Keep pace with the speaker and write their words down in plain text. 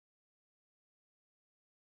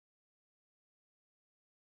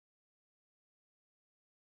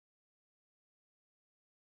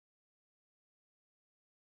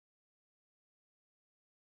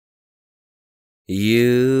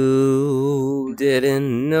You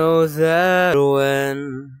didn't know that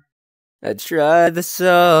when I tried this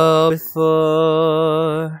out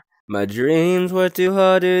before, my dreams were too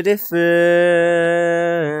hard to defend.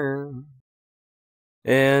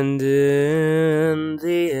 And in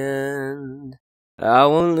the end, I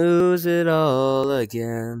won't lose it all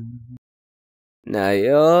again. Now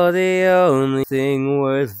you're the only thing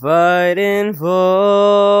worth fighting for.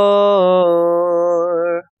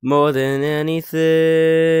 More than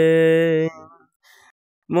anything.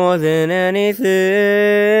 More than anything.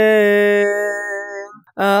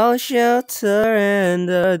 I'll shelter and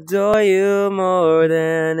adore you more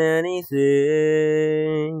than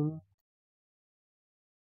anything.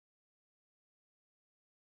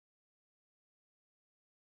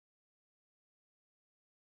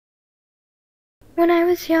 When I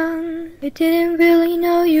was young, I didn't really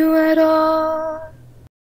know you at all.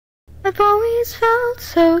 I've always felt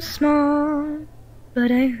so small,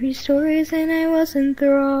 but I heard stories and I was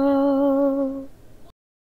enthralled.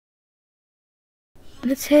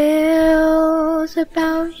 The tales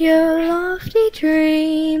about your lofty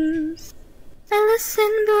dreams, I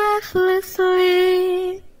listened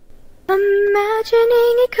breathlessly,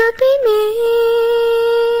 imagining it could be me.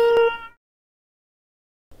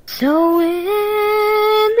 So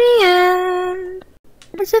in the end,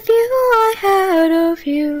 it's a view I had of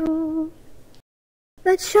you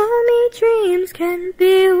that show me dreams can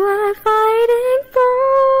be worth fighting for.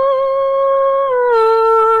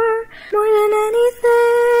 More than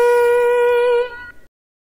anything,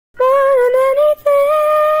 more than anything,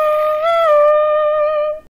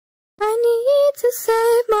 I need to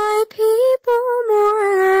save my people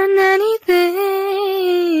more than anything.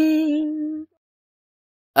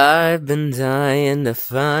 I've been dying to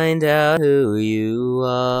find out who you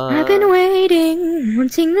are. I've been waiting,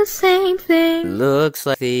 wanting the same thing. Looks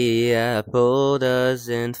like the apple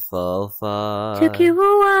doesn't fall far. Took you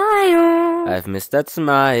a while. I've missed that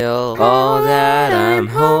smile. All that I'm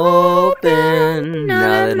hoping,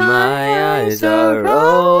 now that my eyes are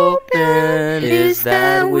open, is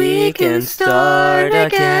that we can start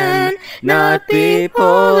again, not be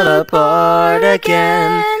pulled apart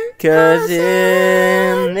again. 'Cause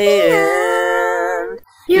in the end,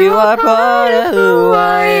 you are part of who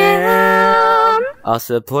I am. I'll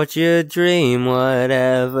support your dream,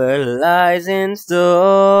 whatever lies in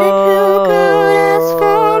store. And who could ask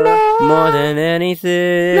for more? More than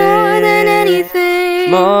anything. More than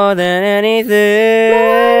anything. More than anything.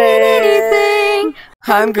 More than anything.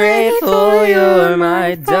 I'm grateful you're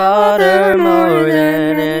my daughter. More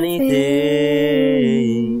than anything.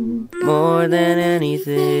 More than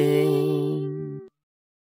anything.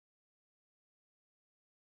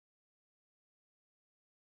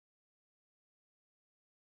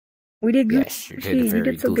 We did good. Yes, you did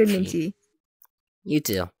very so good, Gucci. Minty. You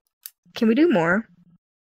too. Can we do more?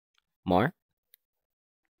 More?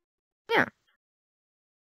 Yeah.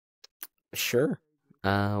 Sure.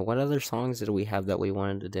 What other songs did we have that we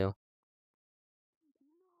wanted to do?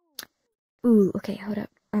 Ooh, okay, hold up.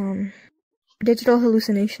 Digital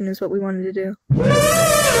hallucination is what we wanted to do.